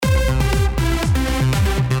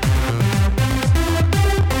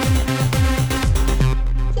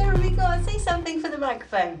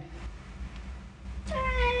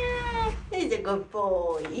good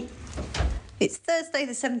boy. It's Thursday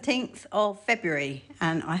the 17th of February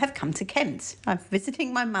and I have come to Kent. I'm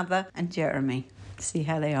visiting my mother and Jeremy to see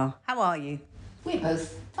how they are. How are you? We're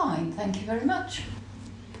both fine, thank you very much.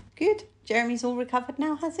 Good. Jeremy's all recovered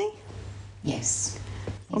now, has he? Yes,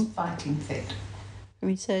 he's fighting fit. From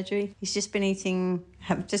his surgery. He's just been eating,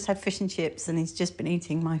 just had fish and chips and he's just been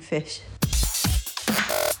eating my fish.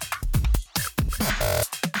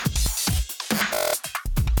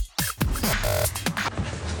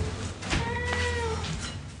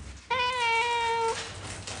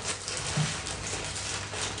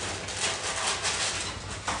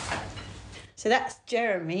 So that's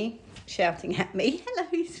Jeremy shouting at me,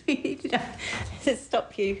 hello sweetie, to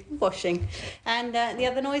stop you washing. And the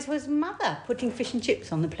other noise was Mother putting fish and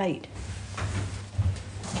chips on the plate.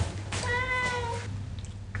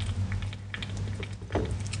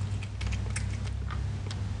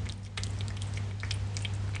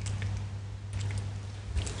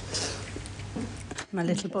 My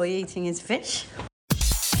little boy eating his fish.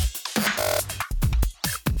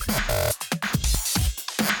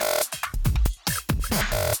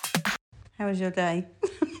 How was your day?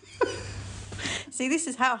 See, this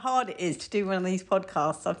is how hard it is to do one of these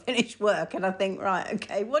podcasts. I finish work and I think, right,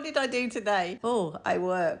 okay, what did I do today? Oh, I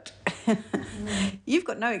worked. You've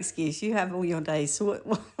got no excuse. You have all your days. So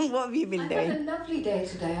what have you been doing? I had a lovely day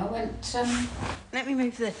today. I went... Let me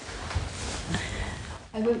move this.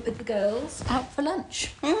 I went with the girls out for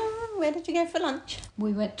lunch. Where did you go for lunch?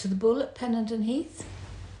 We went to the Bull at Pennenden Heath.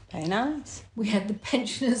 Very nice. We had the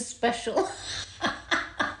pensioners special.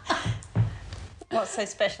 What's so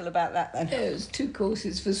special about that then? It was 2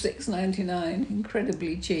 courses for $6.99,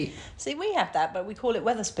 incredibly cheap. See, we have that, but we call it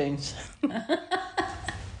Weatherspoons.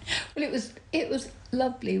 Well, it was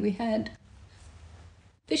lovely. We had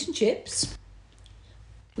fish and chips,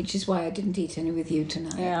 which is why I didn't eat any with you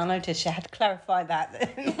tonight. Yeah, I noticed you had to clarify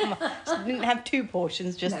that. She didn't have 2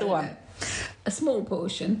 portions, just the one. No. A small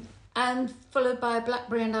portion. And followed by a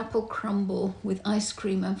blackberry and apple crumble with ice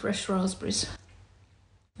cream and fresh raspberries.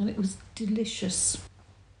 And it was delicious.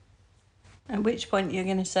 At which point you're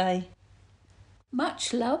going to say...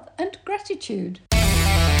 Much love and gratitude.